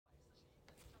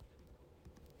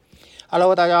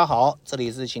Hello， 大家好，这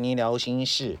里是请你聊心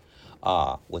事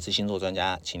我是星座专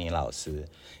家请你老师。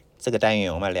这个单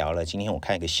元我们聊了，今天我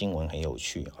看一个新闻很有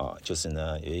趣就是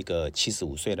呢有一个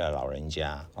75岁的老人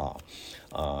家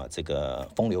这个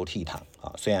风流倜傥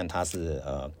虽然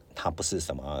他不是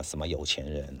什么有钱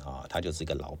人他就是一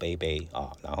个老伯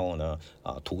伯然后呢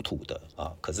土的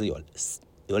可是有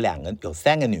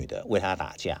三个女的为他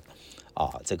打架。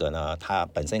这个呢，他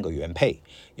本身有个原配，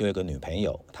又有一个女朋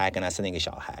友，他还跟他生了一个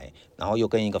小孩，然后又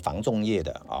跟一个房仲业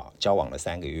的交往了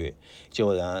3个月，结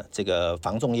果呢，这个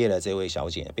房仲业的这位小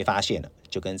姐被发现了，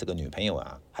就跟这个女朋友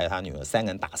还有他女儿3个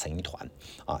人打成一团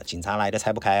警察来的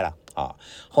拆不开了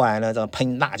后来呢，这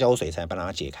喷辣椒水才帮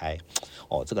他解开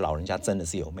这个老人家真的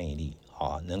是有魅力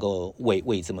能够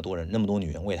为这么多人那么多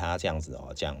女人为他这样子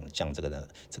这样这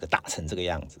个打成这个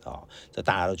样子这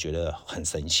大家都觉得很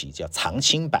神奇，叫长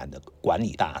青版的管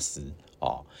理大师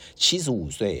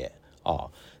75岁耶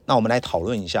那我们来讨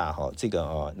论一下这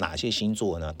个哪些星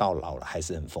座呢到老了还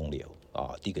是很风流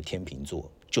第一个天秤座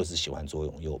就是喜欢左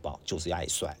拥右抱，就是爱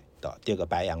帅。第二个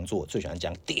白羊座最喜欢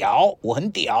讲屌，我很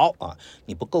屌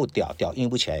你不够屌硬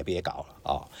不起来也别搞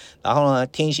了然后呢，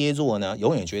天蝎座呢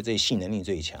永远觉得自己性能力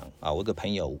最强我有个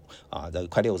朋友这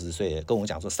快60岁了跟我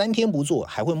讲说3天不做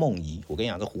还会梦遗，我跟你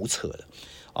讲这胡扯的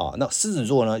那狮子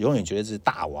座呢永远觉得是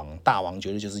大王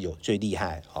觉得就是有最厉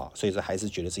害所以说还是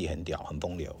觉得自己很屌很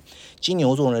风流。金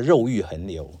牛座呢肉欲横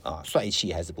流帅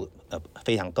气还是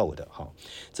非常够的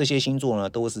这些星座呢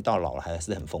都是到老了还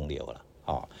是很风流了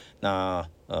那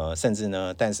甚至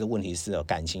呢，但是问题是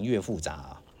感情越复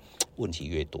杂问题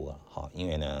越多因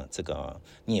为呢这个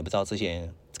你也不知道这些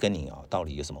人跟你到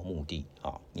底有什么目的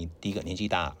你第一个年纪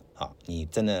大你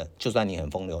真的就算你很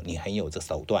风流，你很有这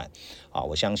手段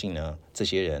我相信呢这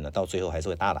些人呢到最后还是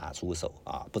会大打出手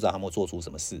不知道他们会做出什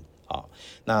么事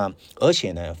那而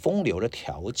且呢风流的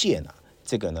条件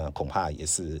这个呢恐怕也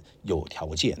是有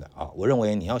条件的我认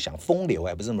为你要想风流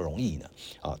还不是那么容易呢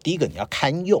第一个你要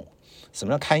堪用。什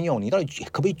么叫堪用？你到底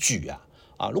可不可以举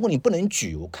如果你不能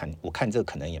举，我看这个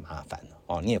可能也麻烦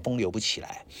了你也风流不起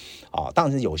来当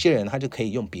然有些人他就可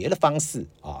以用别的方式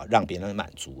让别人满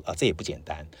足这也不简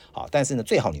单但是呢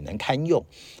最好你能堪用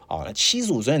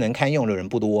75岁能堪用的人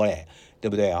不多嘞，对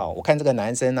不对我看这个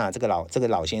男生这个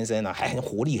老先生还很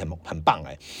活力很棒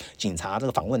警察这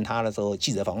个访问他的时候，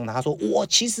记者访问他说我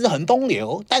其实很风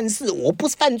流，但是我不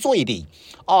是犯罪的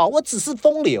我只是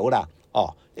风流啦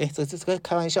这个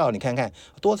开玩笑，你看看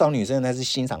多少女生还是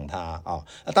欣赏他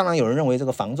当然有人认为这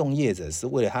个房仲业者是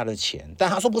为了他的钱，但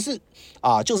他说不是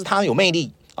就是他有魅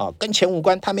力跟钱无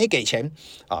关，他没给钱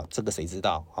这个谁知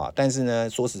道但是呢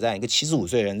说实在，一个75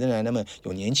岁的人仍然那么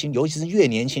有年轻，尤其是越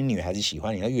年轻女孩子喜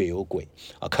欢你，那越有鬼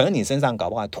可能你身上搞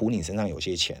不好图你身上有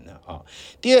些钱呢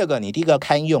第二个，你第一个要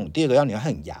堪用，第二个你要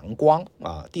很阳光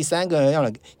第三个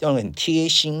要很贴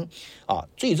心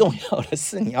最重要的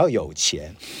是你要有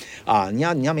钱你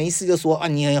要没事就说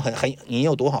你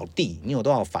有多少地，你有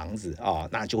多少房子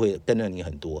那就会跟着你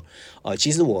很多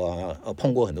其实我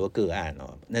碰过很多个案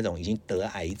那种已经得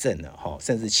癌症了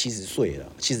甚至70岁了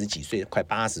，70几岁快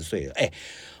80岁了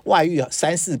外遇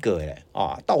3、4个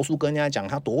到处跟人家讲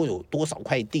他有多少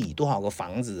块地，多少个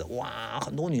房子，哇，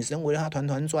很多女生围着他团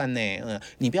团转呢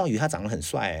你不要以为他长得很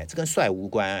帅这跟帅无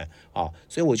关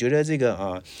所以我觉得这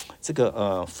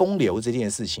个风流这件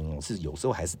事情是有时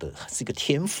候还是一个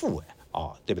天赋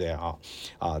对不对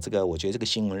这个我觉得这个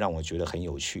新闻让我觉得很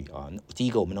有趣第一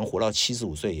个我们能活到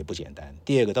75岁也不简单，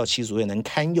第二个到75岁能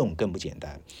堪用更不简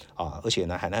单而且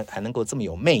呢还能够这么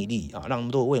有魅力让那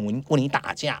么多为你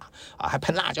打架还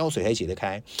喷辣椒水还解得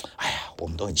开，我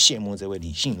们都很羡慕这位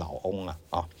理性老翁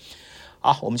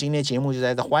好，我们今天的节目就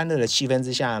在这欢乐的气氛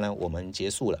之下呢我们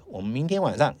结束了，我们明天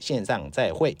晚上线上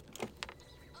再会。